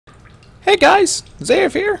Hey guys,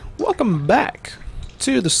 Zayev here. Welcome back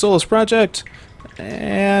to the Solus Project,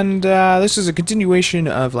 and this is a continuation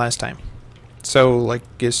of last time. So, like,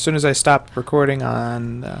 as soon as I stopped recording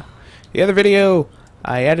on the other video,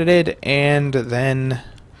 I edited, and then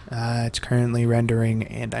it's currently rendering,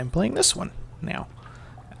 and I'm playing this one now.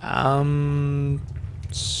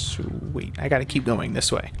 Sweet. I gotta keep going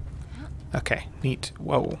this way. Okay, neat.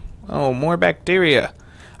 Whoa. Oh, more bacteria.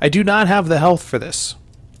 I do not have the health for this.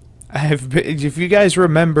 If you guys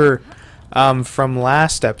remember from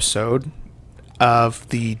last episode of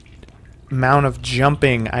the amount of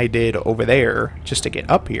jumping I did over there just to get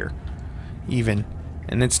up here, even,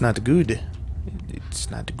 and it's not good. It's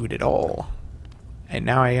not good at all. And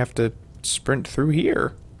now I have to sprint through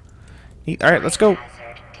here. Alright, let's go.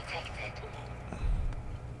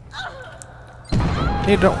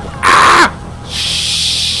 Hey, don't. Ah!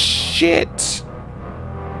 Shit!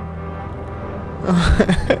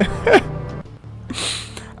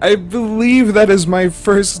 I believe that is my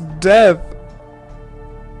first death.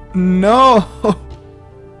 No!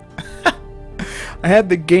 I had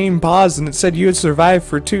the game paused and it said you had survived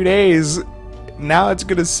for 2 days. Now it's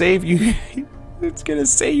gonna save you. It's gonna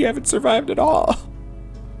say you haven't survived at all.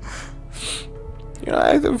 You know,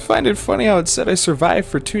 I find it funny how it said I survived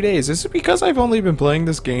for 2 days. Is it because I've only been playing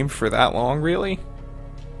this game for that long, really?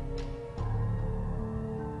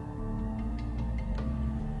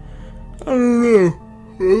 I don't know.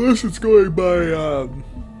 Unless it's going by,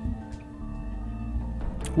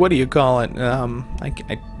 what do you call it?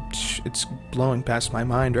 It's blowing past my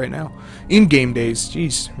mind right now. In-game days.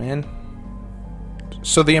 Jeez, man.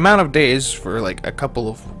 So the amount of days for, like, a couple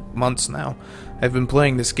of months now I've been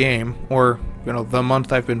playing this game, or, you know, the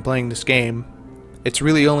month I've been playing this game, it's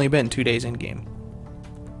really only been 2 days in-game.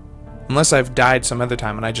 Unless I've died some other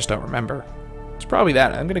time and I just don't remember. It's probably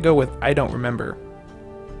that. I'm gonna go with I don't remember.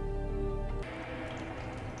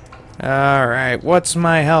 Alright, what's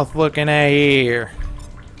my health looking at here?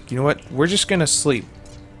 You know what? We're just gonna sleep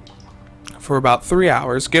for about 3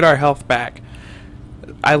 hours, get our health back.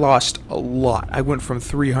 I lost a lot. I went from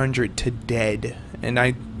 300 to dead, and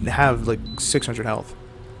I have like 600 health.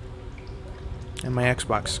 And my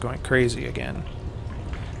Xbox is going crazy again.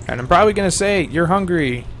 And I'm probably gonna say, you're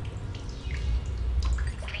hungry.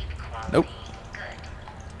 Nope.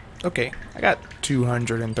 Okay, I got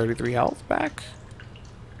 233 health back.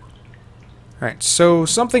 Alright, so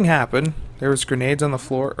something happened. There was grenades on the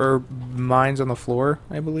floor, or mines on the floor,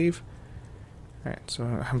 I believe. Alright, so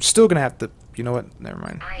I'm still gonna have to, you know what, never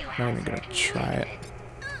mind. I'm not even gonna try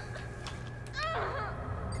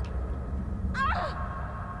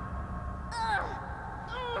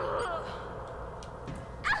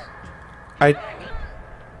it.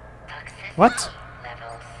 What?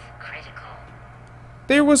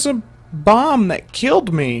 There was a bomb that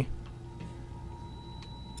killed me.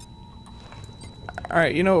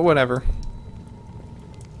 Alright, you know what, whatever.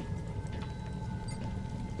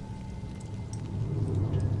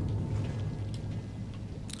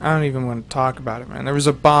 I don't even want to talk about it, man. There was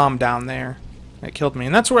a bomb down there that killed me,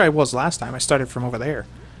 and that's where I was last time. I started from over there.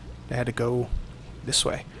 I had to go this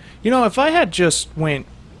way. You know, if I had just went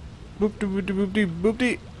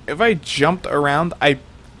boop-de-boop-de-boop-de-boop-de, if I jumped around, I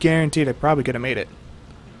guaranteed I probably could have made it.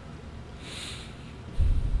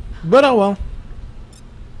 But oh well.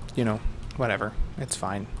 You know, whatever. It's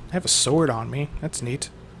fine. I have a sword on me. That's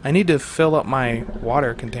neat. I need to fill up my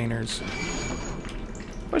water containers.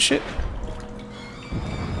 Oh shit.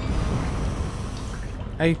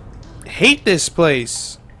 I hate this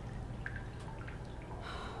place.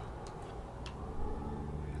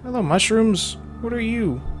 Hello, mushrooms. What are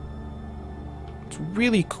you? It's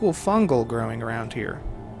really cool fungal growing around here.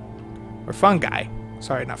 Or fungi.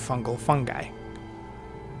 Sorry, not fungal. Fungi.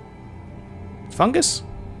 Fungus?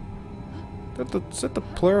 Is that the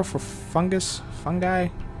plural for fungus? Fungi?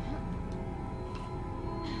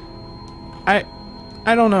 I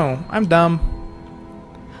don't know. I'm dumb.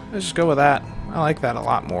 Let's just go with that. I like that a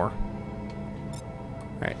lot more.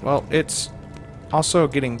 Alright, well, it's also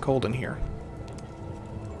getting cold in here.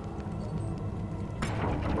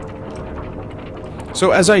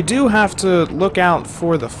 So as I do have to look out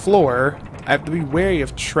for the floor, I have to be wary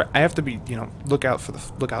of I have to be, you know, look out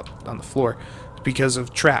on the floor because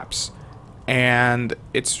of traps. And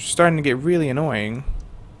it's starting to get really annoying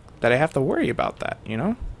that I have to worry about that, you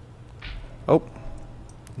know? Oh,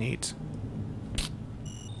 neat.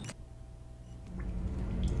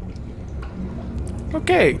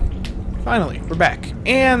 Okay, finally, we're back.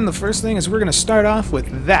 And the first thing is we're going to start off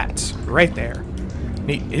with that right there.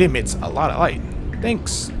 Neat. It emits a lot of light.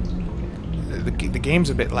 Thanks. The game's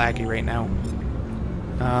a bit laggy right now.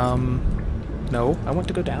 No, I want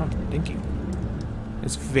to go down. Thank you.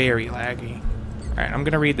 It's very laggy. Alright, I'm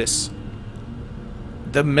gonna read this.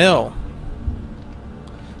 The Mill.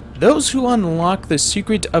 Those who unlock the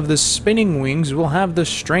secret of the spinning wings will have the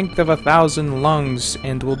strength of 1,000 lungs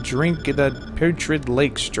and will drink the putrid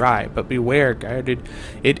lakes dry. But beware, guarded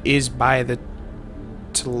it is by the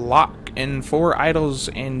Tlaloc and 4 idols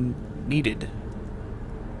and needed.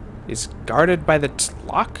 Is guarded by the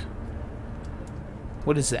Tlaloc?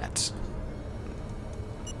 What is that?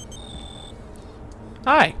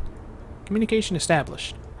 Hi. Communication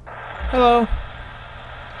established. Hello.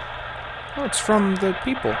 Oh, it's from the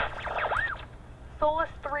people. Solus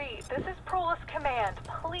 3, this is Prolus Command.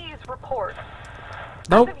 Please report.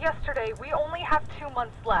 Nope. As of yesterday, we only have 2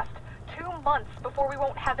 months left. 2 months before we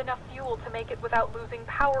won't have enough fuel to make it without losing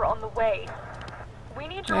power on the way. We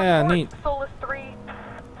need your report, neat. Solus 3.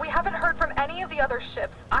 We haven't heard from any of the other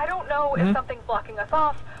ships. I don't know if something's blocking us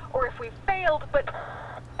off, or if we've failed, but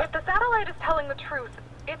if the satellite is telling the truth,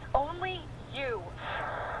 it's only you.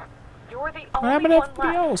 You're the What only happened to one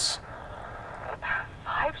everybody left. else?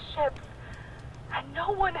 5 ships, and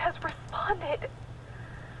no one has responded.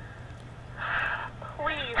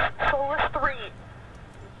 Please, Solus 3.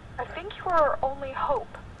 I think you are our only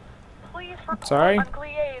hope. Please report Sorry? on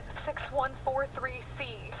Gliese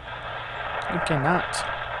 6143C. I cannot.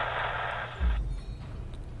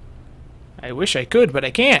 I wish I could, but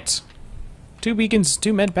I can't. 2 beacons,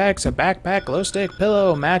 2 med packs, a backpack, glow stick,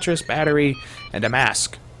 pillow, mattress, battery, and a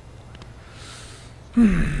mask.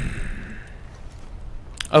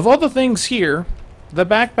 Of all the things here, the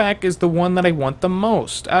backpack is the one that I want the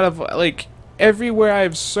most. Out of, like, everywhere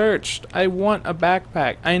I've searched, I want a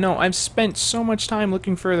backpack. I know, I've spent so much time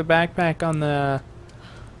looking for the backpack on the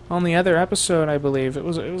other episode, I believe. It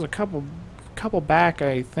was a couple back,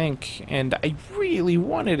 I think, and I really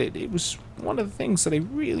wanted it. It was one of the things that I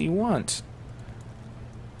really want.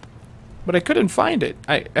 But I couldn't find it.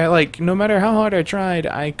 I like, no matter how hard I tried,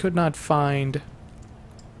 I could not find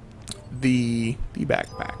the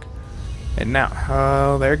backpack. And now,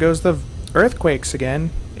 oh, there goes the earthquakes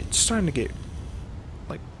again. It's starting to get,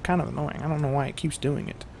 like, kind of annoying. I don't know why it keeps doing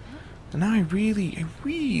it. And now I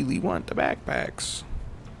really want the backpacks.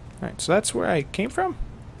 Alright, so that's where I came from?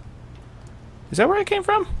 Is that where I came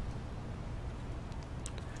from?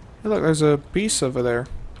 Hey, look, there's a piece over there.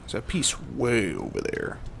 There's a piece way over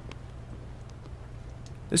there.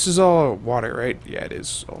 This is all water, right? Yeah, it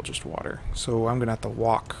is all just water. So I'm gonna have to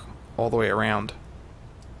walk all the way around.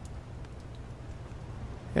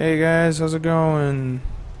 Hey guys, how's it going?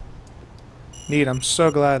 Neat, I'm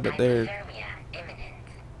so glad that they're...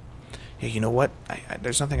 Yeah, you know what?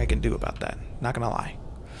 There's nothing I can do about that. Not gonna lie.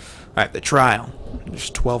 Alright, the trial. There's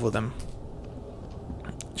 12 of them.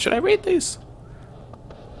 Should I read these?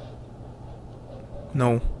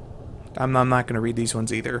 No. I'm not gonna read these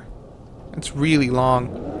ones either. It's really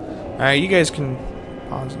long. Alright, you guys can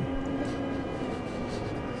pause them.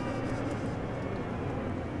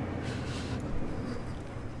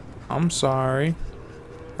 I'm sorry.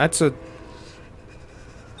 That's a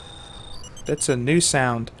new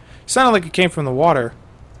sound. It sounded like it came from the water.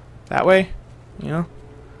 That way, you know?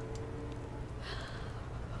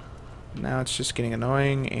 Now it's just getting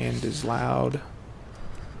annoying and is loud.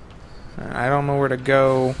 I don't know where to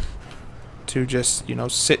go to just, you know,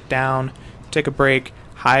 sit down, take a break,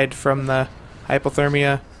 hide from the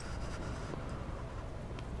hypothermia.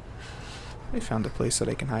 I found a place that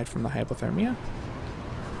I can hide from the hypothermia.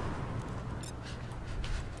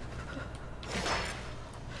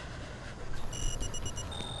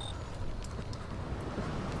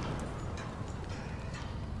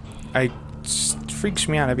 It freaks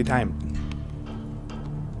me out every time.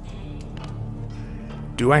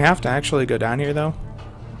 Do I have to actually go down here, though?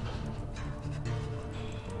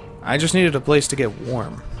 I just needed a place to get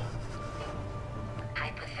warm.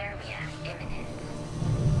 Hypothermia imminent.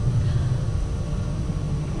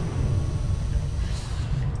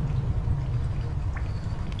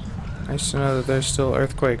 Nice to know that there's still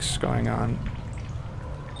earthquakes going on.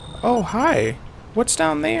 Oh, hi! What's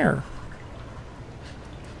down there?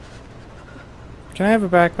 Can I have a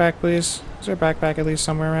backpack, please? Is there a backpack at least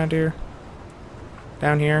somewhere around here?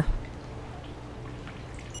 Down here?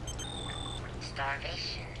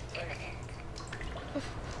 Starvation imminent.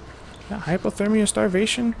 Yeah, hypothermia,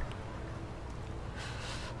 starvation?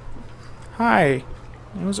 Hi.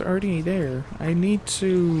 I was already there. I need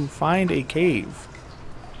to find a cave.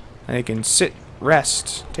 And I can sit,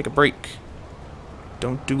 rest, take a break.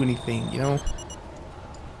 Don't do anything, you know?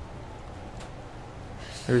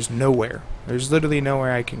 There's nowhere. There's literally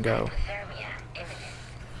nowhere I can go. Hypothermia imminent.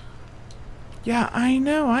 Yeah, I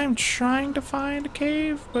know. I'm trying to find a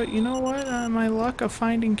cave, but you know what? My luck of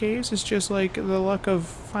finding caves is just like the luck of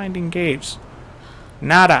finding caves.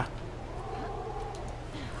 Nada.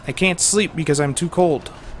 I can't sleep because I'm too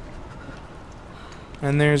cold.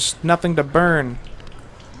 And there's nothing to burn.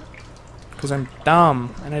 Because I'm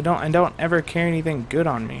dumb and I don't ever carry anything good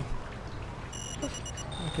on me.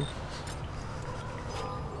 I can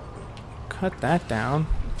cut that down.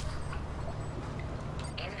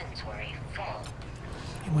 Inventory full.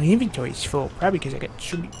 My inventory's full, probably because I got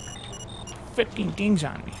so many freaking things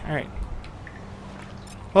on me. Alright.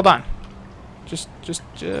 Hold on. Just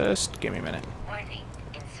give me a minute. Warning,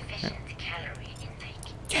 insufficient calorie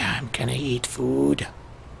intake. Yeah, I'm gonna eat food.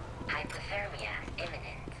 Hypothermia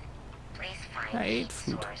imminent. Please find I ate heat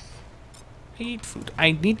food. source. I eat food.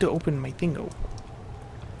 I need to open my thingo.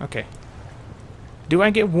 Okay. Do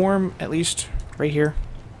I get warm at least right here?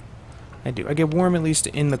 I do. I get warm at least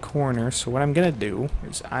in the corner. So what I'm gonna do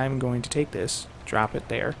is I'm going to take this, drop it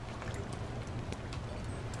there.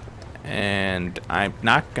 And I'm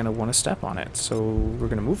not going to want to step on it. So we're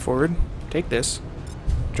going to move forward, take this,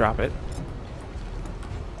 drop it.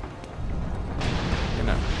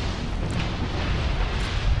 Gonna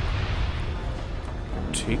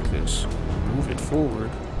take this, move it forward,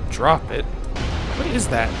 drop it. What is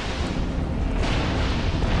that?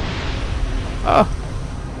 Oh,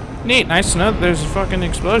 neat. Nice to know that there's fucking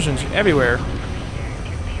explosions everywhere.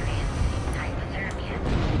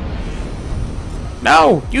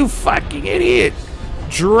 No, you fucking idiot!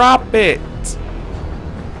 Drop it!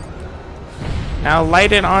 Now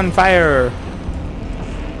light it on fire!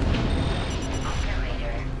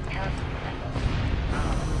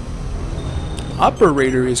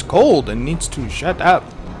 Operator is cold and needs to shut up.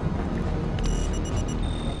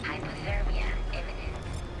 Hypothermia imminent.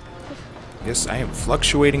 Yes, I am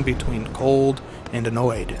fluctuating between cold and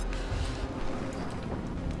annoyed.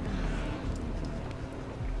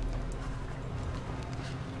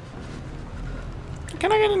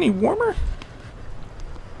 Can I get any warmer?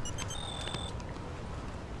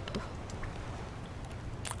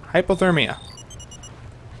 Hypothermia.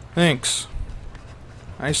 Thanks.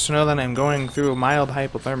 Nice to know that I'm going through a mild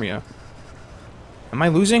hypothermia. Am I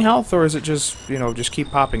losing health, or is it just, you know, just keep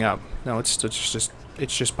popping up? No, it's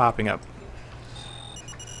just popping up.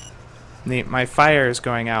 My fire is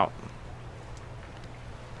going out.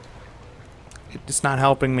 It's not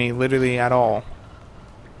helping me literally at all.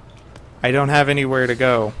 I don't have anywhere to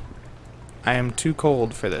go. I am too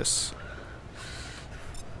cold for this.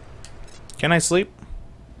 Can I sleep?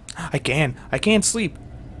 I can. I can sleep.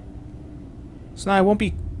 So now I won't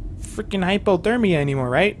be freaking hypothermia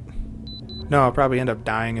anymore, right? No, I'll probably end up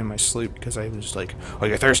dying in my sleep because I was like, oh,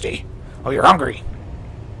 you're thirsty. Oh, you're hungry.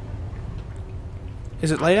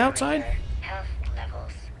 Is it light outside? Health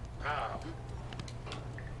levels low.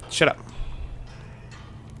 Shut up.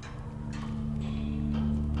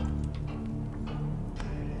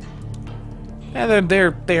 Yeah,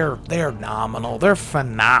 they're nominal. They're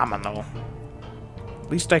phenomenal. At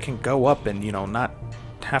least I can go up and, you know, not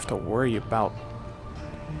have to worry about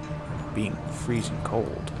being freezing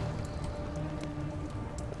cold.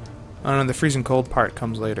 Oh no, the freezing cold part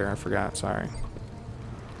comes later. I forgot. Sorry.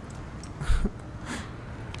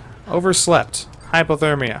 Overslept.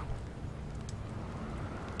 Hypothermia.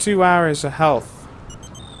 2 hours of health.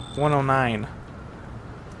 109.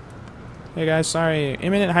 Hey guys, sorry.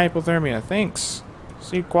 Imminent hypothermia. Thanks.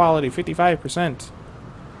 Sleep quality 55%.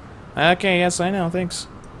 Okay, yes, I know. Thanks.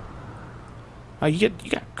 You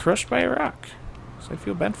got crushed by a rock. So I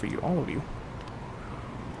feel bad for you, all of you.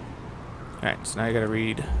 Alright, so now I gotta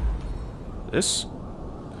read this.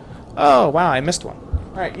 Oh, wow, I missed one.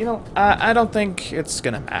 Alright, you know, I don't think it's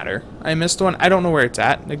gonna matter. I missed one. I don't know where it's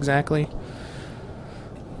at exactly.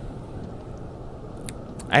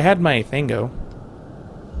 I had my thing go.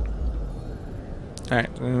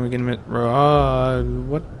 Alright, we can admit,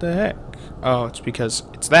 what the heck? Oh, it's because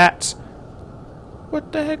it's that.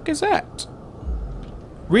 What the heck is that?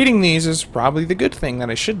 Reading these is probably the good thing that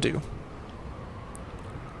I should do.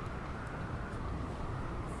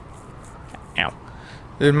 Ow.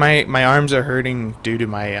 My arms are hurting due to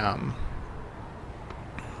my,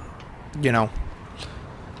 you know,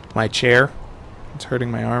 my chair. It's hurting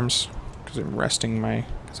my arms because I'm resting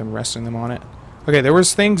them on it. Okay, there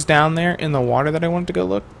was things down there in the water that I wanted to go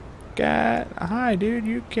look at. Hi, dude,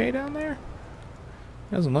 you okay down there?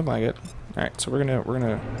 Doesn't look like it. All right, so we're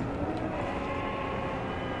gonna.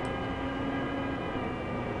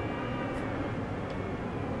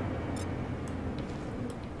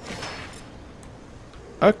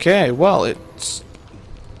 Okay, well, it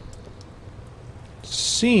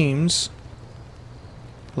seems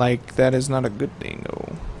Like, that is not a good thing,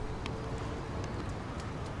 though.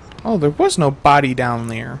 Oh, there was no body down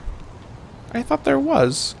there. I thought there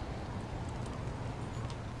was.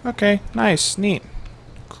 Okay, nice, neat.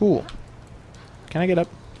 Cool. Can I get up?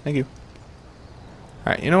 Thank you.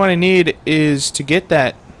 Alright, you know what I need is to get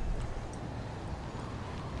that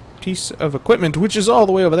piece of equipment, which is all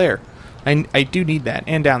the way over there. I do need that,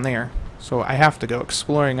 and down there. So I have to go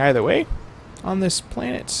exploring either way on this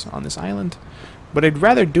planet, on this island. But I'd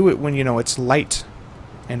rather do it when, you know, it's light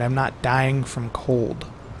and I'm not dying from cold.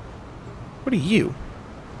 What are you?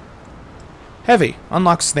 Heavy.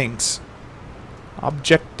 Unlocks things.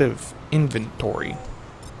 Objective inventory.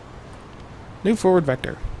 New forward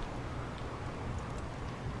vector.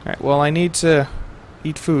 Alright, well, I need to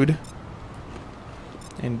eat food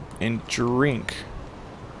and drink.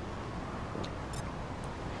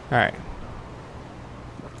 Alright.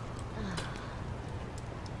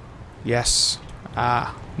 Yes.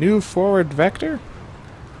 New forward vector?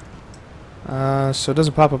 So it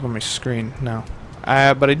doesn't pop up on my screen, no.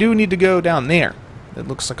 But I do need to go down there. It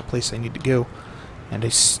looks like a place I need to go. And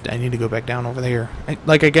I need to go back down over there.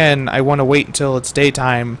 Like, again, I want to wait until it's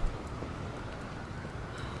daytime.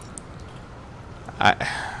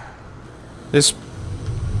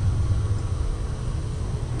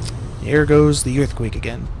 Here goes the earthquake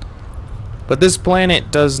again. But this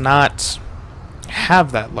planet does not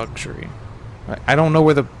have that luxury. I don't know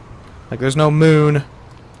where the... Like, there's no moon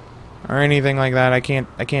or anything like that. I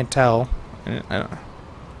can't tell. And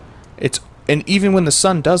even when the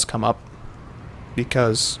sun does come up,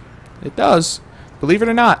 because it does, believe it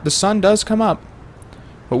or not, the sun does come up.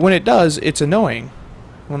 But when it does, it's annoying.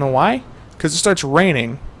 Wanna know why? Because it starts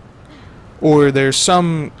raining, or there's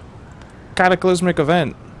some cataclysmic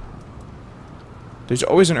event. There's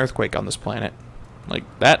always an earthquake on this planet. Like,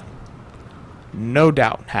 that, no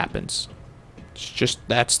doubt, happens. It's just,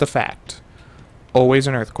 that's the fact. Always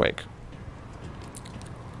an earthquake.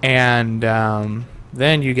 And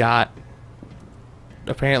then you got,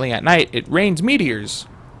 apparently at night, it rains meteors.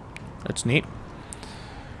 That's neat.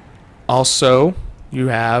 Also, you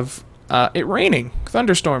have it raining,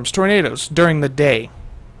 thunderstorms, tornadoes during the day.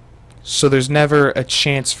 So there's never a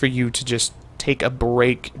chance for you to just take a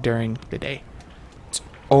break during the day. It's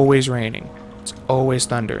always raining. It's always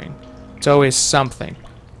thundering. It's always something.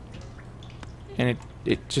 And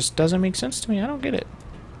it just doesn't make sense to me. I don't get it.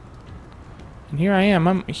 And here I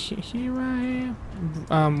am. Here I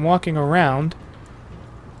am. Walking around,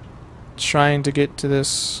 trying to get to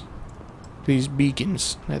these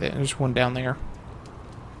beacons. There's one down there.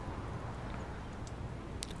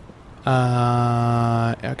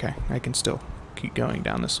 Okay, I can still keep going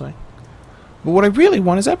down this way. But what I really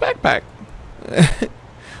want is that backpack.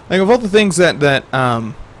 Like, of all the things that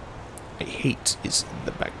I hate is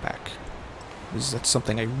the backpack. That's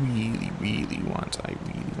something I really, really want. I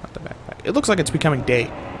really want the backpack. It looks like it's becoming day.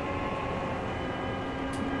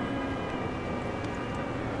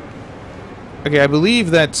 Okay, I believe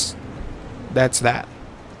that's that.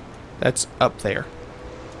 That's up there.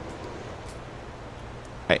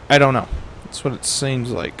 I don't know. That's what it seems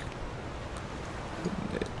like.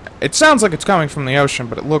 It sounds like it's coming from the ocean,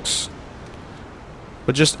 but it looks...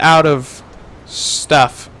 But just out of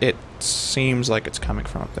stuff, it seems like it's coming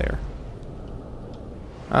from up there.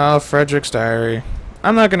 Oh, Frederick's diary.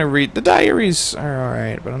 I'm not going to read... The diaries are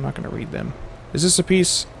alright, but I'm not going to read them. Is this a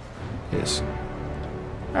piece? It is.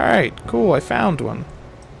 Alright, cool. I found one.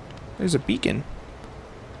 There's a beacon.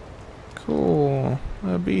 Cool.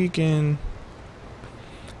 A beacon.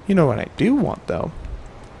 You know what I do want, though?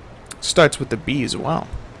 Starts with the B as well.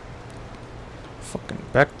 Fucking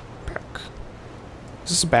backpack. Is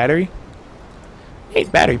this a battery? Hey,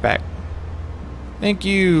 battery pack. Thank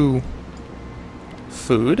you.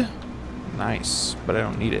 Food. Nice, but I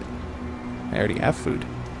don't need it. I already have food.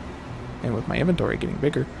 And with my inventory getting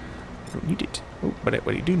bigger, I don't need it. Oh, but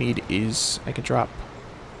what I do need is I can drop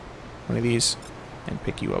one of these and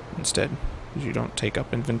pick you up instead, because you don't take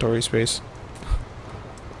up inventory space.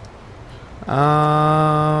 You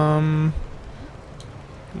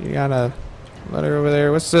got a letter over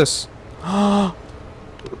there. What's this? Oh,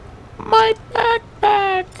 my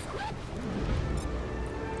backpack.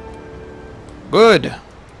 Good.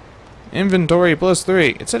 Inventory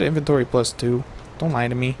 +3. It said inventory +2. Don't lie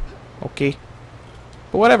to me. Okay.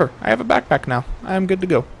 But whatever. I have a backpack now. I'm good to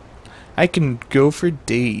go. I can go for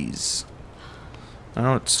days. I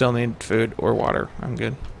don't still need food or water. I'm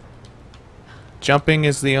good. Jumping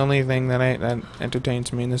is the only thing that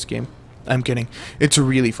entertains me in this game. I'm kidding. It's a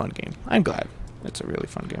really fun game. I'm glad. It's a really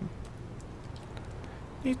fun game.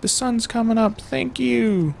 The sun's coming up. Thank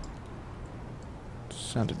you.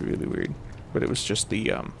 Sounded really weird. but it was just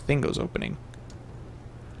the thing goes opening.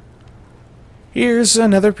 Here's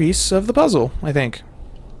another piece of the puzzle, I think.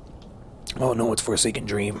 Oh no, it's Forsaken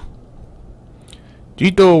Dream.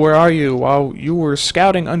 Jito, where are you? While you were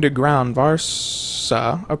scouting underground,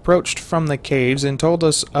 Varsa approached from the caves and told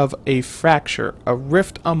us of a fracture, a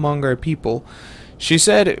rift among our people. She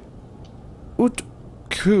said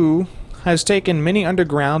Utku has taken many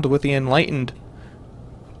underground with the enlightened.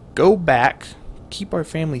 Go back, keep our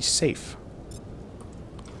family safe.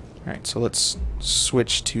 Alright, so let's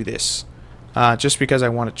switch to this. Just because I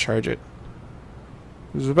want to charge it.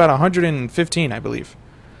 It was about 115, I believe.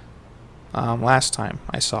 Last time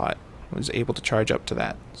I saw it, I was able to charge up to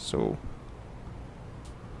that. So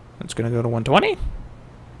it's gonna go to 120,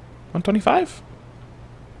 125,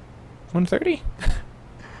 130,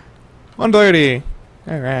 130.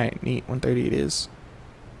 All right, neat. 130 it is.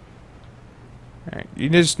 All right, you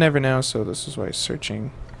just never know. So this is why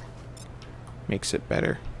searching makes it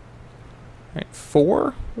better. All right,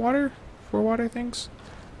 four water things.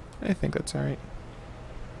 I think that's all right.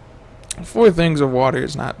 4 things of water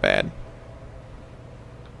is not bad.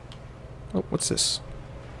 Oh, what's this?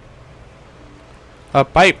 A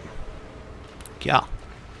pipe. Yeah.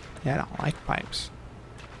 Yeah, I don't like pipes.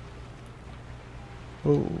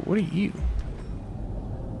 Oh, what are you?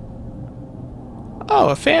 Oh,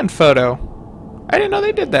 a fan photo. I didn't know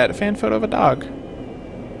they did that. A fan photo of a dog.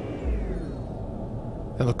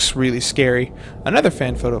 That looks really scary. Another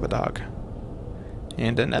fan photo of a dog.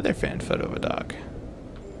 And another fan photo of a dog.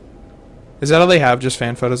 Is that all they have? Just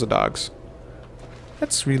fan photos of dogs?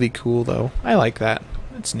 That's really cool, though. I like that.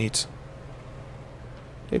 That's neat.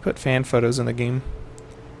 They put fan photos in the game.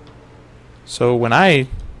 So when I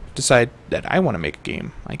decide that I want to make a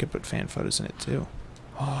game, I could put fan photos in it, too.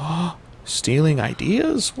 Oh, stealing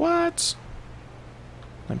ideas? What?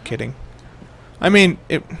 I'm kidding. I mean,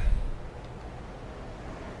 it...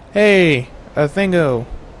 Hey, a thingo.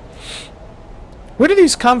 Where do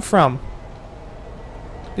these come from?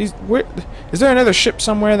 Where... Is there another ship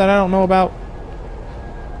somewhere that I don't know about?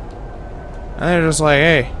 And they're just like,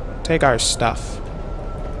 hey, take our stuff.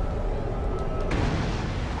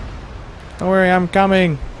 Don't worry, I'm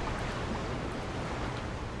coming.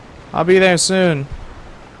 I'll be there soon.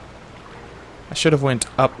 I should have went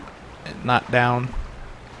up and not down.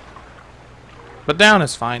 But down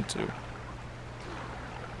is fine too.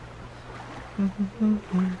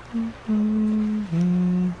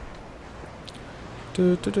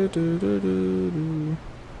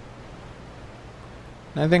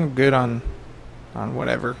 I think I'm good on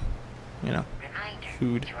whatever, you know,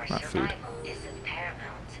 food, not food.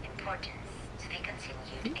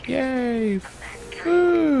 Yay,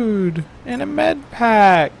 food and a med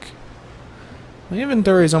pack. My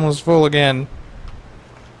inventory is almost full again.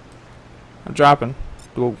 I'm dropping.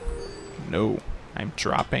 Oh, no, I'm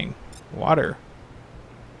dropping water.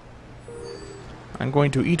 I'm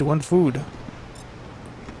going to eat one food.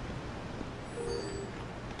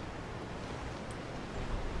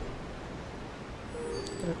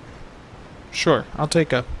 Sure, I'll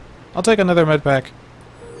take another med pack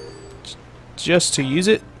just to use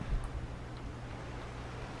it.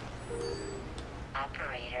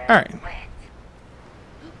 All right.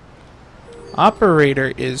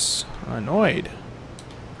 Operator is annoyed.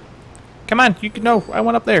 Come on, you can. No, I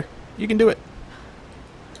went up there. You can do it.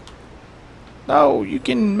 No, you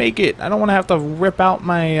can make it. I don't want to have to rip out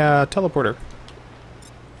my teleporter.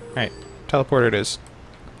 All right, teleporter it is.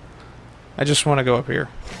 I just want to go up here.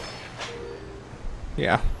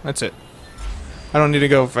 Yeah, that's it. I don't need to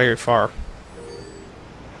go very far.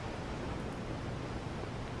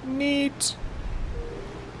 Neat.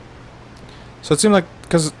 So it seemed like,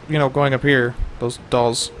 because, you know, going up here, those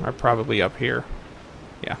dolls are probably up here.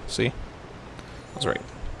 Yeah, see? I was right.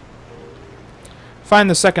 Find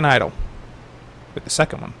the second idol. Wait, the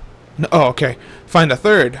second one? No, oh, okay. Find the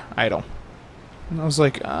third idol. And I was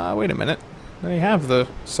like, wait a minute. They have the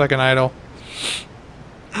second idol.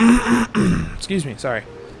 Excuse me, sorry.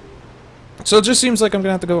 So it just seems like I'm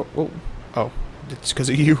gonna have to go... Oh, it's because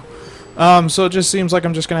of you. So it just seems like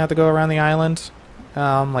I'm just gonna have to go around the island.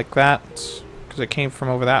 Like that. Because it came from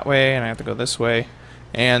over that way, and I have to go this way.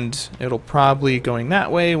 And it'll probably, going that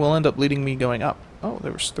way, will end up leading me going up. Oh,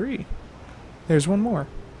 there was 3. There's one more.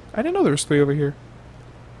 I didn't know there was 3 over here.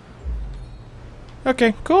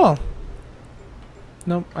 Okay, cool.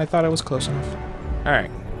 Nope, I thought I was close enough.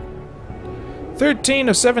 Alright. 13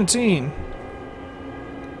 of 17.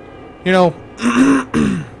 You know,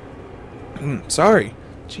 sorry.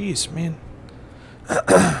 Jeez, man.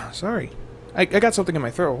 Sorry. I got something in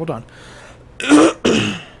my throat. Hold on.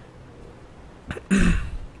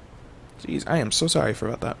 Jeez, I am so sorry for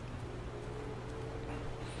about that.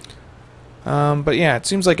 But yeah, it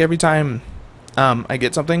seems like every time I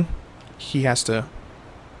get something, he has to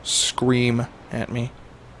scream at me.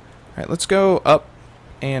 Alright, let's go up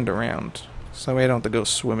and around. So that way I don't have to go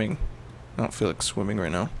swimming. I don't feel like swimming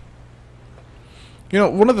right now. You know,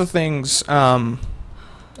 one of the things I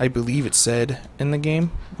believe it said in the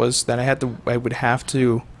game was that I would have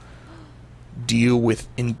to deal with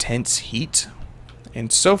intense heat.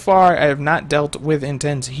 And so far I have not dealt with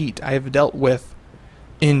intense heat. I have dealt with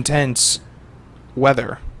intense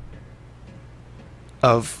weather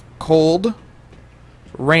of cold,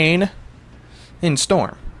 rain, and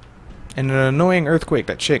storm. And an annoying earthquake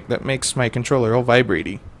that makes my controller all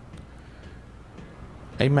vibrating.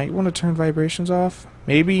 I might want to turn vibrations off.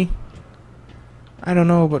 Maybe. I don't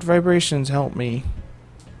know, but vibrations help me.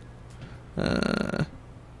 I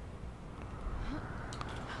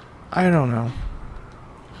don't know.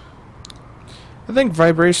 I think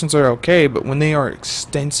vibrations are okay, but when they are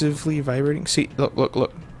extensively vibrating... See, look, look,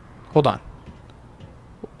 look. Hold on.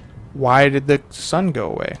 Why did the sun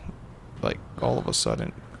go away? Like, all of a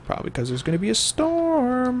sudden. Probably because there's going to be a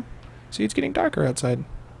storm. See, it's getting darker outside.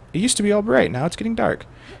 It used to be all bright. Now it's getting dark.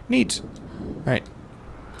 Neat. Alright.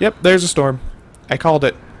 Yep, there's a storm. I called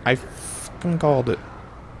it. I fucking called it.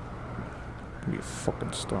 It's gonna be a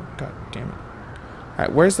fucking storm. God damn it.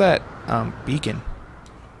 Alright, where's that beacon?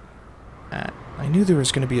 I knew there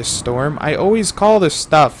was going to be a storm. I always call this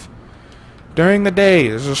stuff during the day.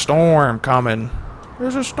 There's a storm coming.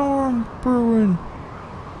 There's a storm brewing.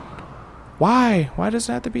 Why? Why does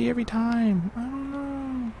it have to be every time? I don't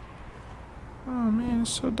know. Oh man, it's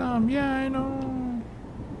so dumb. Yeah, I know.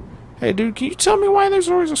 Hey dude, can you tell me why there's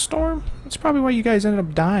always a storm? That's probably why you guys ended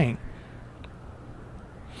up dying.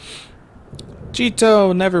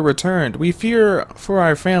 Chito never returned. We fear for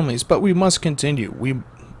our families, but we must continue.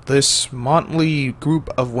 This motley group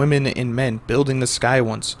of women and men building the sky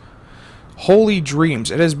once. Holy dreams.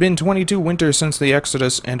 It has been 22 winters since the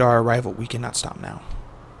Exodus and our arrival. We cannot stop now.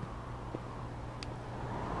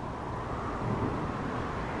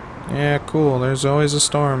 Yeah, cool. There's always a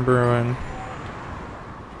storm brewing.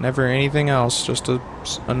 Never anything else. Just a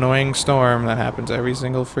annoying storm that happens every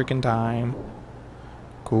single freaking time.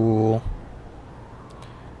 Cool.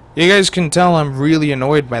 You guys can tell I'm really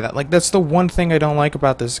annoyed by that. Like, that's the one thing I don't like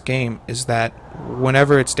about this game, is that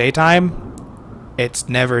whenever it's daytime, it's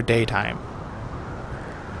never daytime.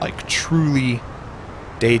 Like, truly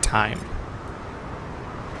daytime.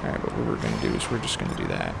 Alright, but what we're going to do is we're just going to do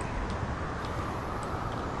that.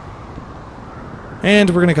 And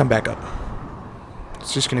we're going to come back up.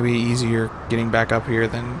 It's just going to be easier getting back up here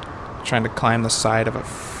than trying to climb the side of a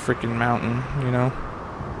freaking mountain, you know?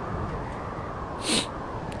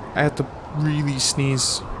 I have to really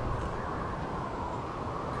sneeze.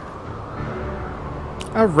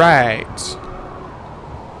 Alright.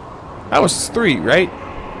 That was 3, right?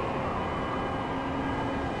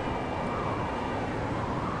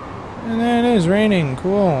 And then it is raining.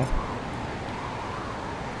 Cool.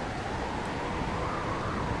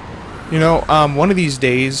 You know, one of these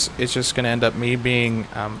days, it's just going to end up me being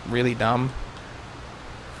really dumb.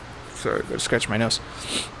 Sorry, I gotta scratch my nose.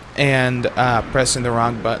 And pressing the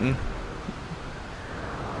wrong button.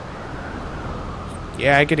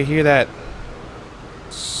 Yeah, I get to hear that.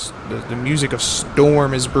 The music of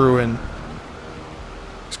storm is brewing.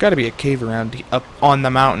 There's got to be a cave around up on the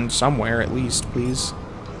mountain somewhere, at least, please.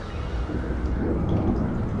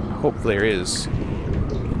 Hope there is.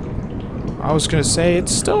 I was gonna say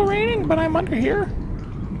it's still raining, but I'm under here.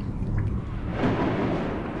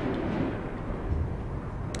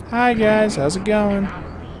 Hi guys, how's it going?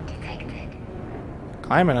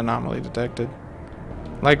 Climate anomaly detected.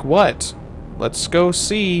 Like what? Let's go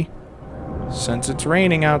see. Since it's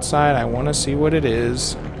raining outside, I want to see what it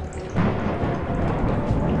is.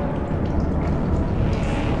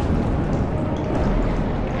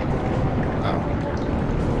 Oh.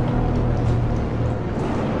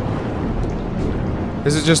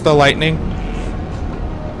 Is it just the lightning?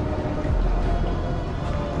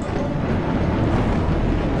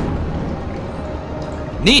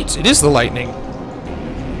 Neat! It is the lightning.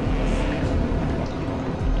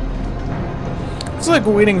 It's like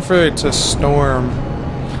waiting for it to storm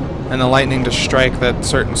and the lightning to strike that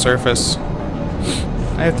certain surface.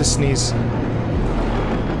 I have to sneeze.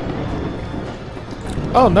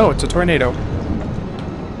 Oh no, it's a tornado.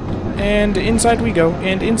 And inside we go,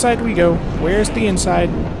 and inside we go. Where's the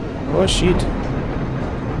inside? Oh shit.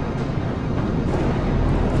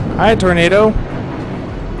 Hi, tornado.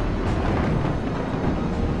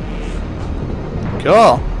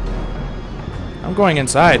 Cool. I'm going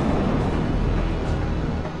inside.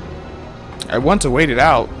 I want to wait it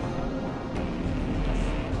out.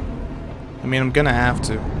 I mean, I'm gonna have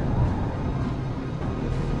to.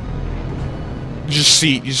 You just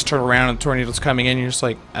see, you just turn around and the tornado's coming in, and you're just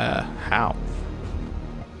like, how?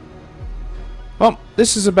 Well,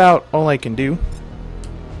 this is about all I can do.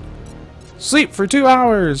 Sleep for 2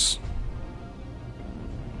 hours!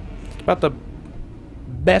 It's about the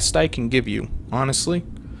best I can give you, honestly.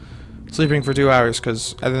 Sleeping for 2 hours,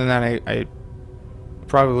 because other than that, I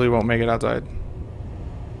probably won't make it outside.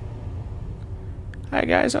 Hi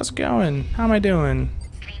guys, how's it going? How am I doing?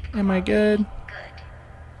 Am I good?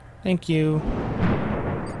 Thank you.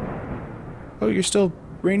 Oh, you're still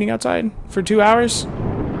raining outside? For 2 hours?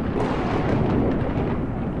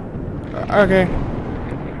 Okay.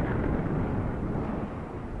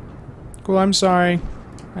 Cool, I'm sorry.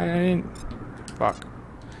 I didn't... Fuck.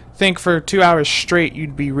 Think for 2 hours straight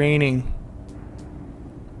you'd be raining.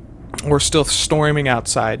 Or still storming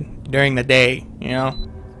outside during the day, you know?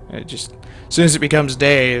 It just... As soon as it becomes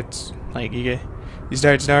day, it's like you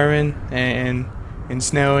start storming and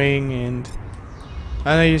snowing and...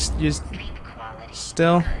 I know you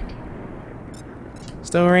still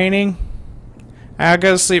raining? I'll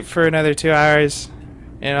go sleep for another 2 hours.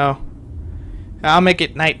 You know, I'll make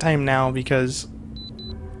it nighttime now because,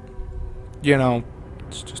 you know,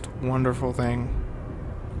 it's just a wonderful thing.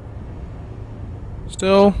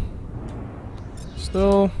 Still,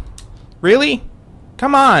 really?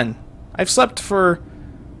 Come on! I've slept for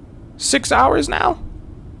 6 hours now?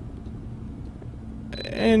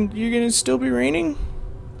 And you're gonna still be raining?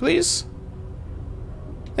 Please?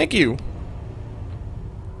 Thank you.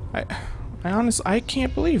 I honestly, I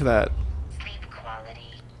can't believe that. Sleep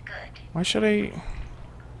quality good. Why should I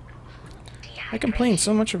complain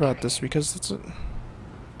so much about this because it's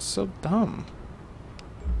so dumb.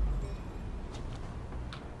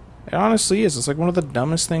 It honestly is. It's like one of the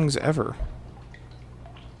dumbest things ever.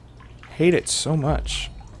 I hate it so much.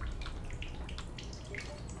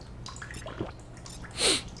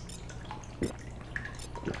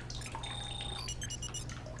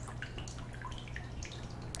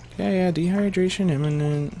 Yeah, dehydration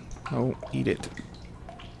imminent. Oh, eat it.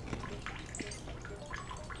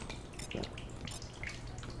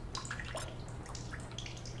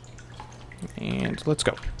 And let's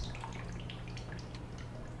go.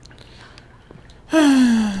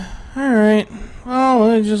 Alright.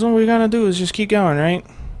 Well, just all we gotta do is just keep going, right?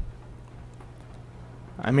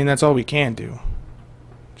 I mean, that's all we can do.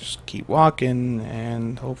 Just keep walking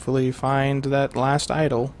and hopefully find that last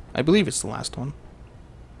idol. I believe it's the last one.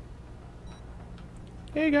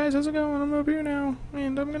 Hey guys, how's it going? I'm up here now,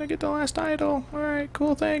 and I'm gonna get the last idol. Alright,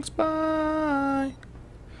 cool, thanks, bye.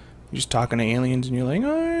 You're just talking to aliens, and you're like,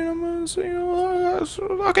 alright, I'm gonna see you,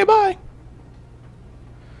 okay, bye.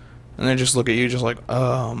 And they just look at you, just like,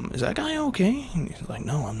 is that guy okay? And you're like,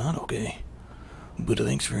 no, I'm not okay. But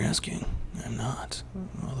thanks for asking. I'm not.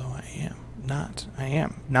 Although I am not. I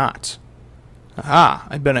am not. Aha,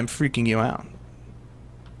 I bet I'm freaking you out.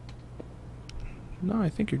 No, I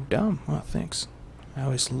think you're dumb. Oh, thanks. I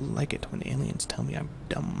always like it when aliens tell me I'm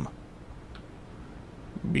dumb.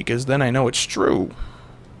 Because then I know it's true.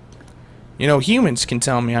 You know, humans can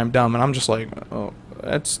tell me I'm dumb, and I'm just like, oh,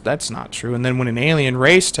 that's not true. And then when an alien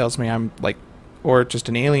race tells me I'm like, or just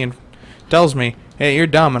an alien tells me, hey, you're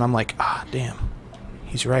dumb, and I'm like, ah, damn,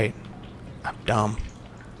 he's right. I'm dumb.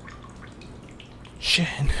 Shit.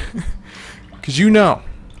 Because you know,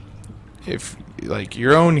 if, like,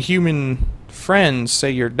 your own human friends say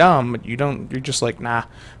you're dumb, but you're just like, nah.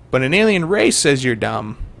 But an alien race says you're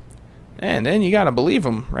dumb, and then you gotta believe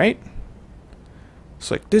them, right? It's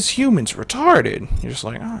like, this human's retarded. You're just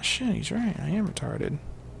like, oh shit, he's right, I am retarded.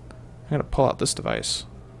 I'm gonna pull out this device.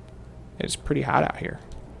 It's pretty hot out here.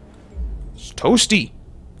 It's toasty.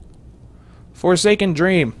 Forsaken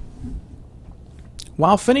Dream.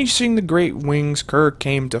 While finishing the Great Wings, Kerr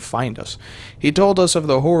came to find us. He told us of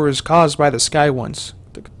the horrors caused by the Sky Ones.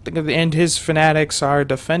 And his fanatics are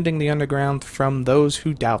defending the underground from those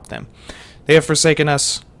who doubt them. They have forsaken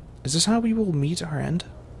us. Is this how we will meet our end?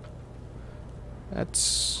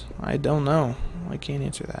 I don't know. I can't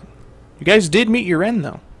answer that. You guys did meet your end,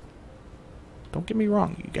 though. Don't get me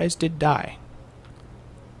wrong. You guys did die.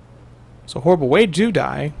 It's a horrible way to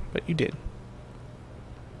die, but you did.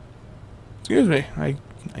 Excuse me. I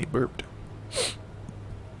burped.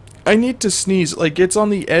 I need to sneeze. Like, it's on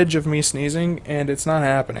the edge of me sneezing, and it's not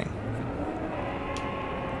happening.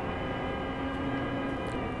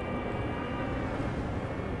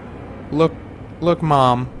 Look,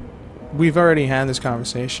 Mom. We've already had this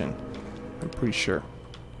conversation. I'm pretty sure.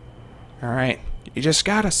 Alright. You just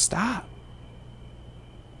gotta stop.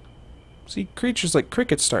 See, creatures like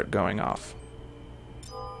crickets start going off.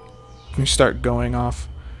 You start going off.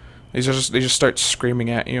 They just start screaming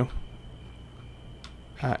at you.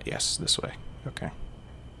 Yes, this way. Okay.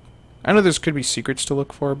 I know there's could be secrets to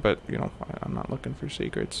look for, but, you know, I'm not looking for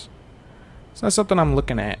secrets. It's not something I'm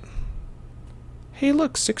looking at. Hey,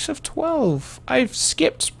 look, 6 of 12. I've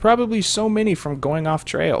skipped probably so many from going off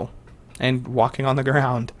trail and walking on the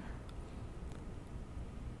ground.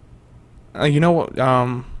 You know what,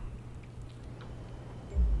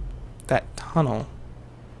 that tunnel.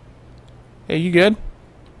 Hey, you good?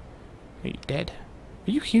 Are you dead?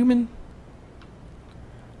 Are you human?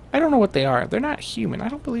 I don't know what they are. They're not human. I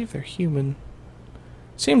don't believe they're human.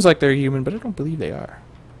 Seems like they're human, but I don't believe they are.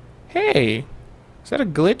 Hey, is that a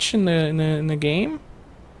glitch in the game?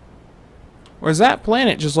 Or is that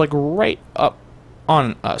planet just like right up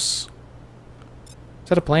on us? Is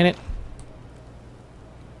that a planet?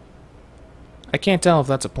 I can't tell if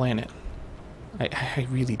that's a planet. I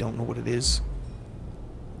really don't know what it is.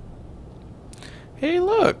 Hey,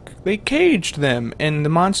 look! They caged them, and the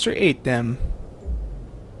monster ate them.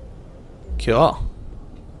 Cool.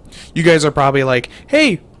 You guys are probably like,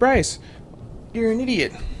 hey, Bryce, you're an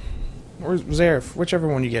idiot. Or Zaref, whichever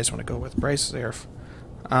one you guys want to go with. Bryce, Zaref.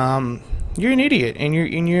 You're an idiot, and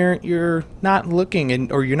you're not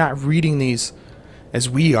looking or you're not reading these as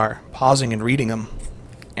we are, pausing and reading them.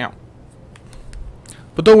 Ow.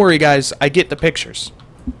 But don't worry, guys. I get the pictures.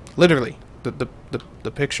 Literally, the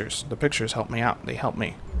pictures. The pictures help me out. They help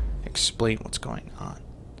me explain what's going on.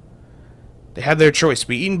 They had their choice: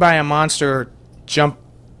 be eaten by a monster or jump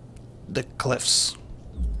the cliffs.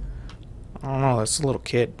 I don't know. That's a little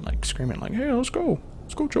kid like screaming, like, "Hey, let's go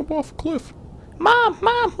jump off a cliff." Mom,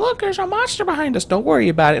 look, there's a monster behind us. Don't worry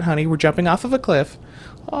about it, honey. We're jumping off of a cliff.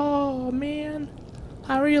 Oh man,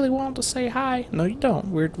 I really want to say hi. No, you don't.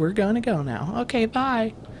 We're gonna go now. Okay,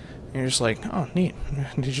 bye. And you're just like, oh, neat.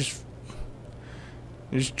 You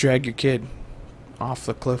just drag your kid off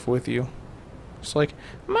the cliff with you. It's like,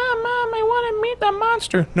 Mom, I want to meet that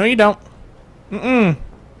monster. No, you don't.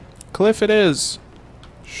 Cliff it is.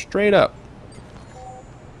 Straight up.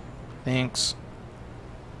 Thanks.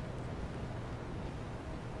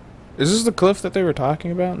 Is this the cliff that they were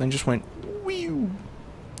talking about? And then just went, whew.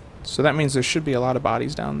 So that means there should be a lot of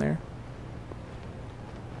bodies down there.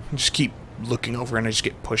 I just keep looking over and I just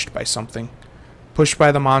get pushed by something. Pushed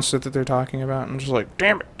by the monster that they're talking about. And I'm just like,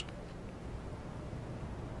 damn it.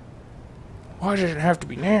 Why did it have to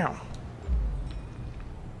be now?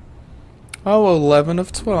 Oh, 11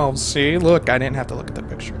 of 12. See? Look, I didn't have to look at the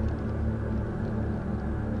picture.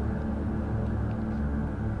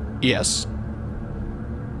 Yes.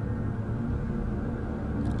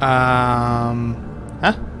 Huh?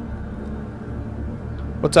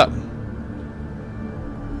 What's up?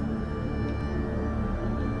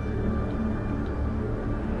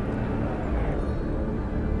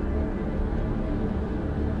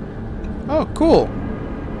 Oh, cool.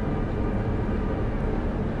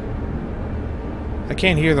 I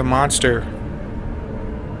can't hear the monster.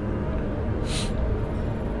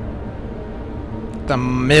 The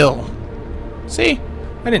mill. See?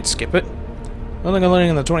 I didn't skip it. Building and learning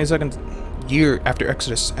in the 22nd year after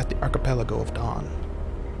Exodus at the Archipelago of Dawn.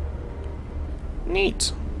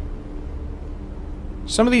 Neat.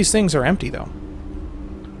 Some of these things are empty, though.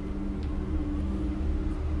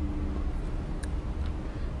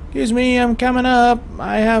 Excuse me, I'm coming up.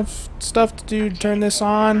 I have stuff to do to turn this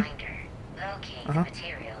on.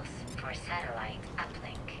 Materials for satellite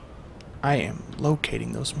uplink. I am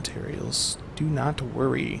locating those materials. Do not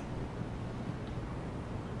worry.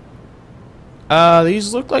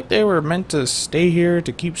 These look like they were meant to stay here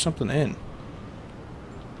to keep something in.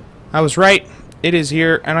 I was right. It is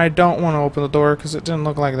here, and I don't want to open the door because it didn't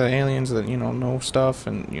look like the aliens that, you know stuff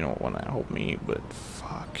and, want to help me, but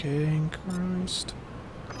fucking Christ.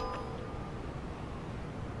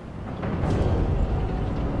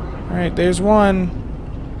 Alright, there's one.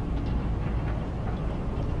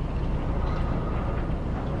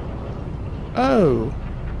 Oh.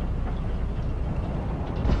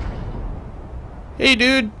 Hey,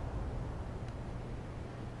 dude.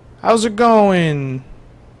 How's it going,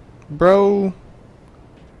 bro?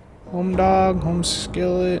 Home dog, home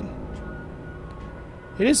skillet.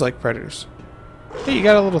 It is like Predators. Hey, you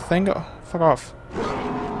got a little thing? Go. Fuck off.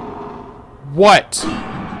 What?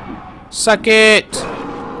 Suck it!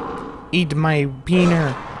 Eat my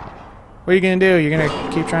beaner. What are you gonna do? You're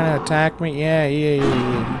gonna keep trying to attack me? Yeah.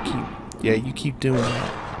 You keep doing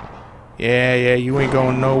that. Yeah, you ain't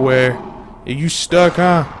going nowhere. Yeah, you stuck,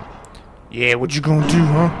 huh? Yeah, what you gonna do,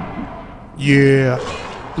 huh? Yeah.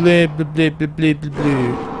 Blah, blah, blah, blah, blah, blah,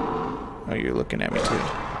 blah. Oh, you're looking at me, too.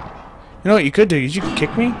 You know what you could do? Is you could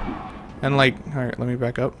kick me. And, like, alright, let me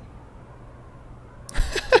back up.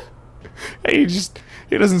 He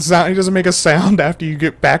doesn't make a sound after you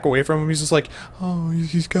get back away from him. He's just like, oh,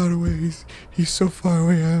 he's got away. He's so far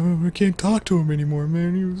away. I can't talk to him anymore,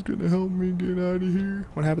 man. He was gonna help me get out of here.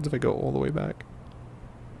 What happens if I go all the way back?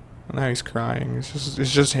 And now he's crying. It's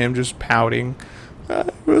just him just pouting.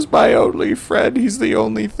 He was my only friend. He's the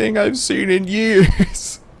only thing I've seen in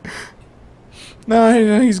years.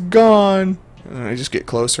 No, he's gone. And I just get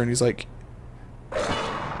closer and he's like,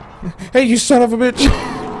 hey, you son of a bitch.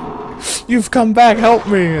 You've come back, help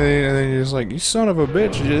me. And then he's like, you son of a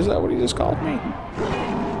bitch. Is that what he just called me?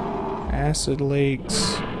 Acid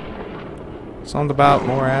lakes. Something about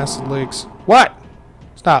more acid lakes. What?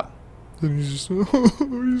 Stop. Then he's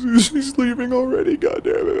just, he's leaving already, god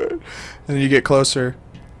damn it. And then you get closer.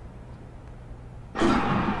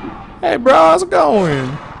 Hey bro, how's it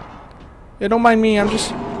going? Yeah, don't mind me, I'm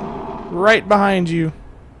just right behind you.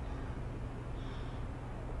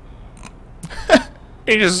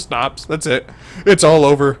 He just stops, that's it. It's all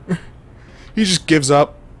over. He just gives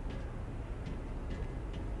up.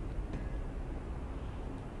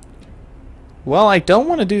 Well, I don't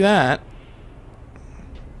want to do that.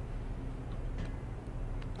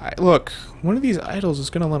 Look, one of these idols is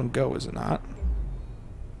going to let him go, is it not?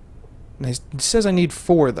 And it says I need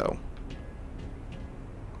 4, though.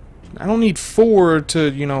 I don't need 4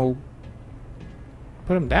 to, you know,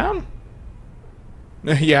 put him down?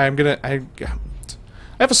 Yeah, I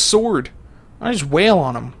have a sword. I just wail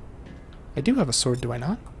on him. I do have a sword, do I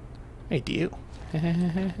not? I do.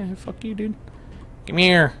 Fuck you, dude. Come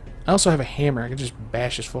here. I also have a hammer. I can just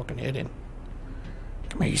bash his fucking head in.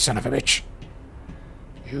 Come here, you son of a bitch.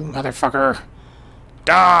 You motherfucker.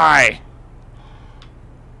 Die!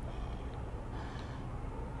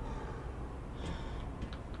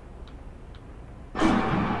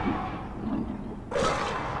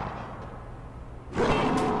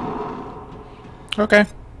 Okay.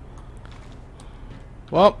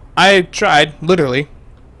 Well, I tried, literally,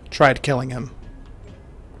 tried killing him.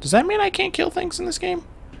 Does that mean I can't kill things in this game?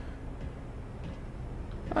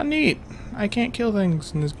 Oh, neat. I can't kill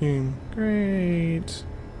things in this game. Great.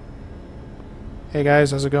 Hey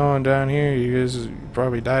guys, how's it going down here? You guys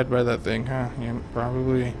probably died by that thing, huh? Yeah,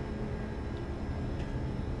 probably.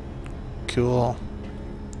 Cool.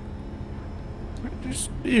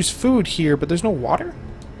 There's food here, but there's no water?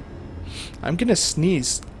 I'm gonna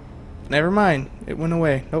sneeze. Never mind. It went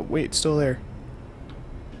away. Nope, wait, it's still there.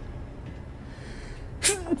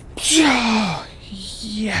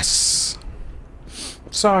 Yes.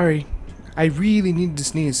 Sorry. I really needed to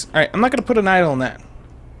sneeze. Alright, I'm not gonna put an idol on that.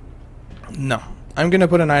 No. I'm gonna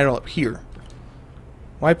put an idol up here.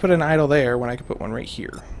 Why put an idol there when I could put one right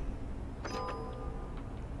here?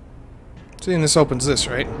 See, and this opens this,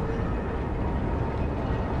 right?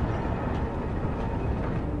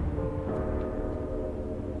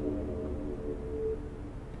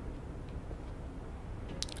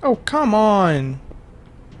 Oh, come on!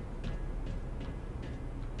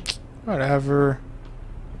 Whatever.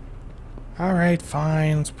 Alright,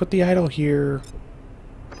 fine. Let's put the idol here.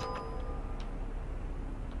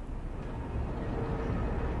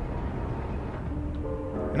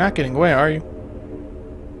 You're not getting away, are you?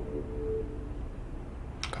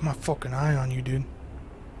 Got my fucking eye on you, dude.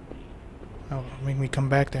 Oh, make me come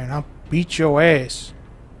back there and I'll beat your ass.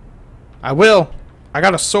 I will! I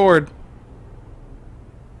got a sword.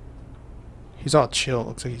 He's all chill.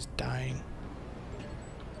 Looks like he's dying.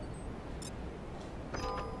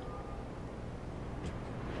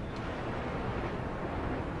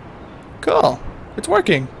 Cool. It's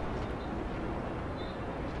working.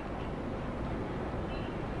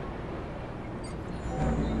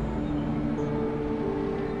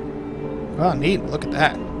 Oh, neat. Look at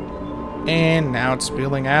that. And now it's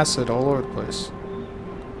spilling acid all over the place.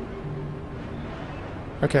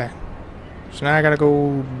 Okay. So now I gotta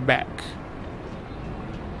go back.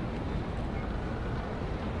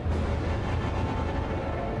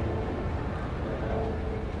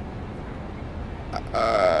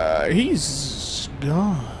 He's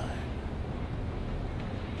gone.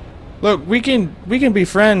 Look, we can be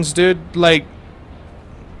friends, dude. Like,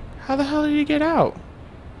 how the hell did he get out?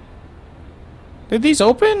 Did these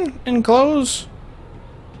open and close?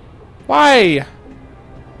 Why?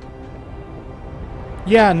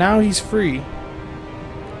 Yeah, now he's free.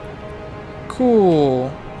 Cool.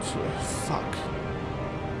 Fuck.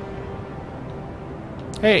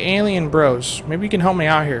 Hey, alien bros. Maybe you can help me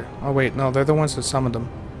out here. Oh, wait. No, they're the ones that summoned them.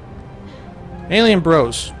 Alien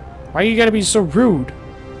bros. Why you gotta be so rude?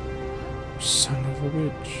 Son of a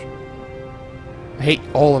bitch. I hate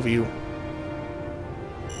all of you.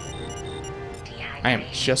 I am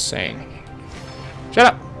just saying. Shut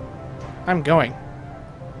up! I'm going.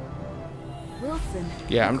 Wilson.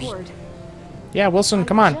 Yeah, I'm just... record. Yeah, Wilson,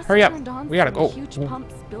 come I on, just hurry up. turned on We gotta some go. Huge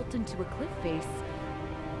pumps built into a cliff face.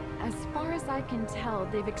 As far as I can tell,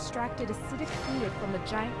 they've extracted acidic fluid from the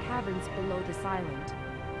giant caverns below this island.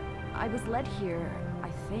 I was led here, I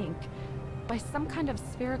think, by some kind of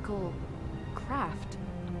spherical craft.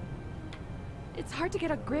 It's hard to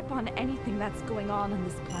get a grip on anything that's going on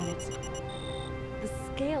this planet. The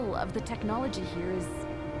scale of the technology here is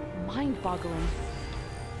mind-boggling.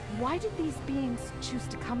 Why did these beings choose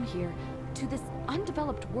to come here, to this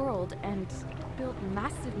undeveloped world, and build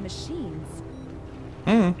massive machines?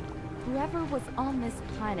 Whoever was on this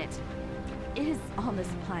planet, is on this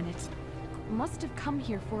planet, must have come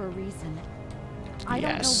here for a reason. I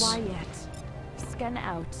don't know why yet. Scan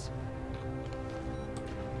out.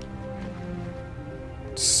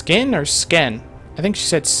 Skin or skin? I think she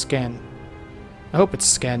said skin. I hope it's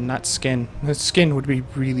skin, not skin. The skin would be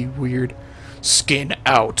really weird. Skin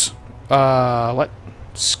out. What?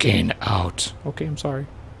 Skin out. Okay, I'm sorry.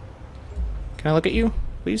 Can I look at you,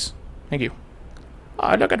 please? Thank you.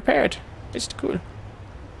 Oh, look at the parrot. It's cool.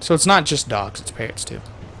 So it's not just dogs, it's parrots too.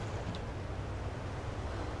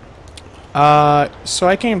 So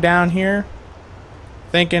I came down here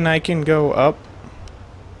thinking I can go up.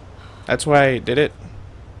 That's why I did it.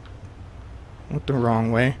 Went the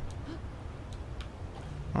wrong way.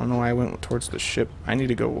 I don't know why I went towards the ship. I need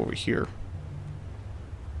to go over here.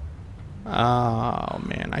 Oh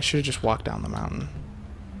man, I should have just walked down the mountain.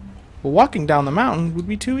 Well, walking down the mountain would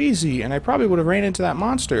be too easy, and I probably would have ran into that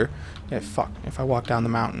monster. Yeah, fuck, if I walked down the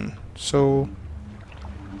mountain. So,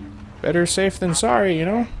 better safe than sorry, you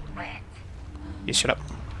know? Yeah, shut up.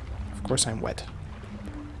 Of course I'm wet.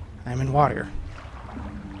 I'm in water.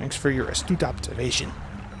 Thanks for your astute observation.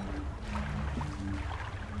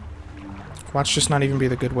 Watch just not even be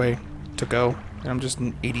the good way to go. I'm just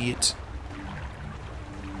an idiot.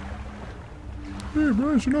 Hey,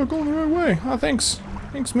 Bryce, you're not going the right way. Oh, thanks.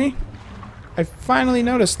 Thanks, me. I finally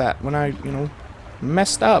noticed that when I, you know,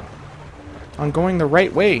 messed up on going the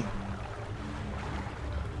right way.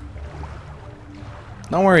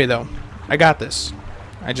 Don't worry, though. I got this.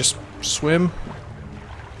 I just swim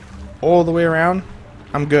all the way around.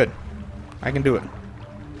 I'm good. I can do it.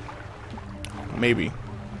 Maybe.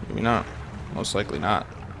 Maybe not. Most likely not.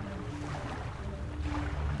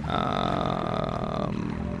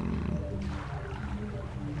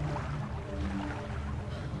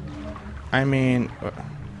 I mean,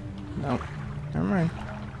 no, never mind.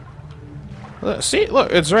 Look, see, look,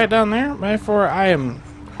 it's right down there. Therefore, I am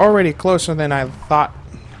already closer than I thought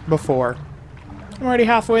before. I'm already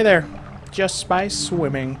halfway there, just by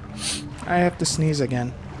swimming. I have to sneeze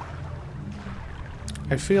again.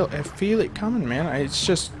 I feel it coming, man. It's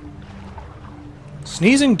just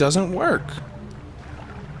sneezing doesn't work.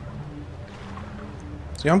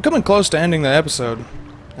 See, I'm coming close to ending the episode.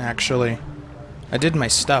 Actually, I did my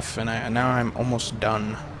stuff, and now I'm almost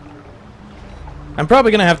done. I'm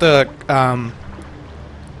probably gonna have to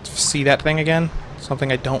see that thing again.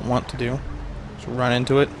 Something I don't want to do. Just run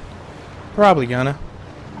into it. Probably gonna.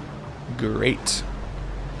 Great.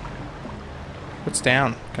 What's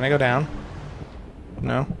down? Can I go down?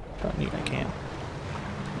 No? Oh, neat, I can.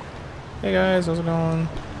 Hey guys, how's it going?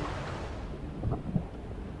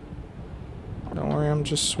 Don't worry, I'm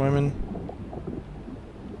just swimming.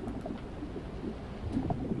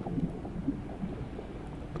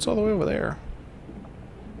 What's all the way over there?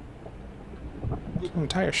 There's an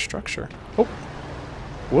entire structure. Oh!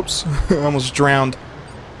 Whoops. I almost drowned.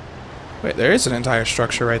 Wait, there is an entire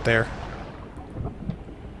structure right there.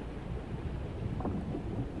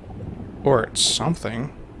 Or it's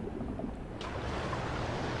something.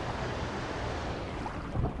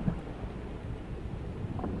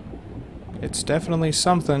 It's definitely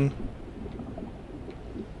something.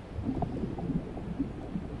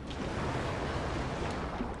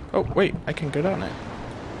 Oh, wait, I can get on it.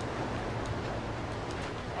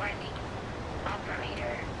 Warning.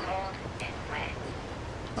 Operator cold and wet.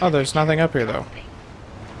 Oh, there's nothing up here, though.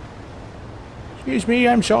 Excuse me,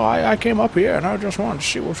 I'm sorry. I came up here and I just wanted to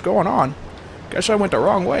see what's going on. Guess I went the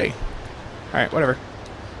wrong way. Alright, whatever.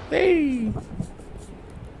 Hey!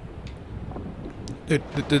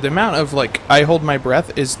 The amount of, like, I hold my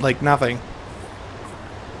breath is, like, nothing.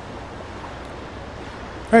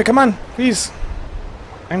 Alright, come on, please.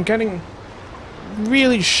 I'm getting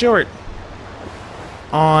really short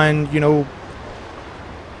on, you know,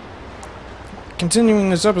 continuing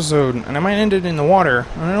this episode, and I might end it in the water,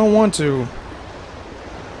 and I don't want to.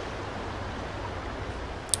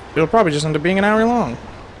 It'll probably just end up being an hour long.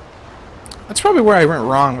 That's probably where I went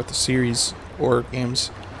wrong with the series or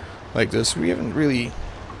games like this. We haven't really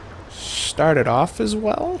started off as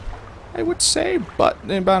well. I would say, but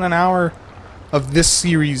about an hour of this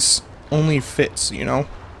series only fits, you know?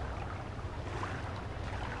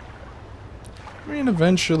 I mean,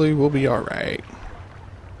 eventually we'll be alright.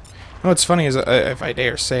 What's funny is, if I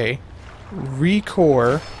dare say,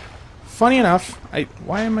 Recore. Funny enough,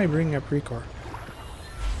 why am I bringing up Recore?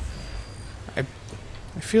 I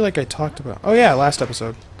feel like I talked about... Oh yeah, last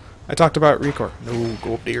episode. I talked about Recore. No,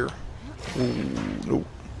 go up there. Ooh, no.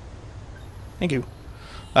 Thank you.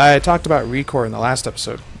 I talked about Recore in the last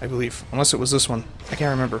episode, I believe. Unless it was this one. I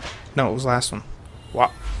can't remember. No, it was the last one.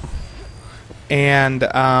 Wow. And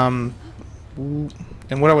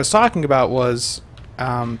what I was talking about was...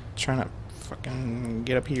 trying to fucking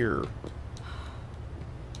get up here.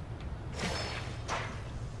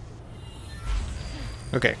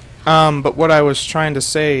 Okay. But what I was trying to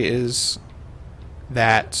say is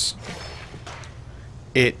that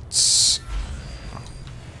it's...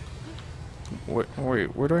 Wait,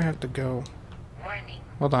 where do I have to go? Warning.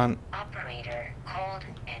 Hold on. Operator, cold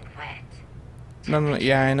and wet. No,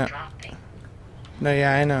 yeah, I know. Dropping. No,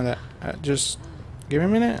 yeah, I know that. Just give me a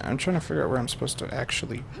minute. I'm trying to figure out where I'm supposed to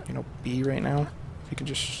actually, you know, be right now. If you could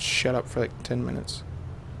just shut up for like 10 minutes.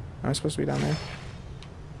 Am I supposed to be down there?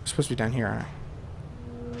 I'm supposed to be down here, aren't I?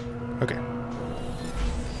 Okay.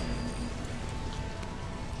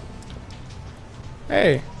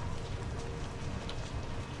 Hey.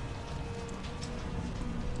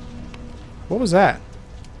 What was that?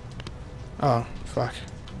 Oh, fuck.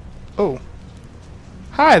 Oh.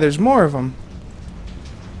 Hi, there's more of them.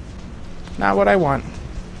 Not what I want.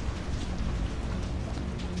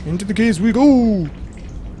 Into the caves we go!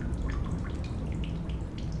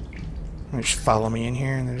 They just follow me in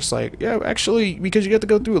here, and they're just like, yeah, actually, because you have to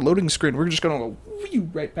go through a loading screen, we're just gonna go whew,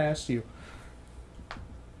 right past you.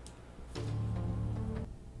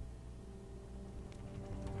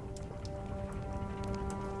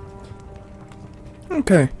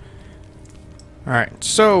 Okay. Alright,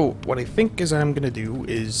 so what I think is I'm gonna do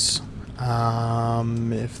is,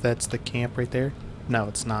 if that's the camp right there. No,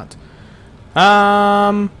 it's not.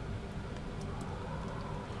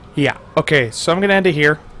 Yeah, okay, so I'm gonna end it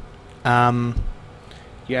here.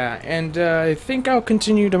 Yeah, and I think I'll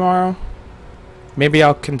continue tomorrow. Maybe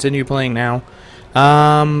I'll continue playing now.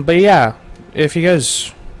 But yeah, if you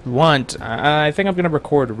guys want, I think I'm gonna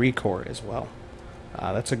record Recore as well.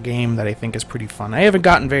 That's a game that I think is pretty fun. I haven't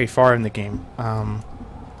gotten very far in the game,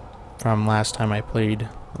 from last time I played.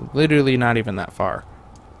 Literally not even that far,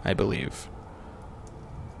 I believe.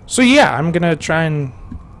 So yeah, I'm gonna try and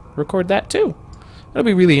record that too. That'll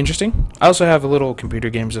be really interesting. I also have a little computer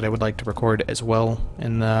games that I would like to record as well.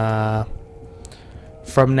 And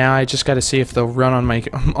from now, I just got to see if they'll run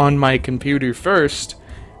on my computer first,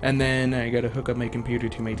 and then I got to hook up my computer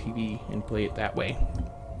to my TV and play it that way.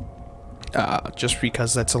 Just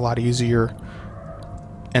because that's a lot easier,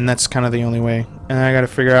 and that's kind of the only way. And I got to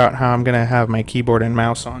figure out how I'm gonna have my keyboard and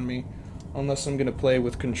mouse on me, unless I'm gonna play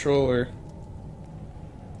with controller.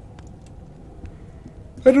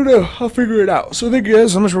 I don't know. I'll figure it out. So thank you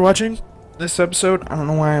guys so much for watching this episode. I don't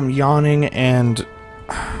know why I'm yawning and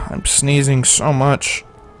I'm sneezing so much.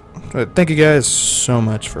 But thank you guys so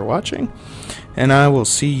much for watching. And I will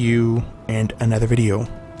see you in another video.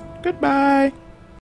 Goodbye.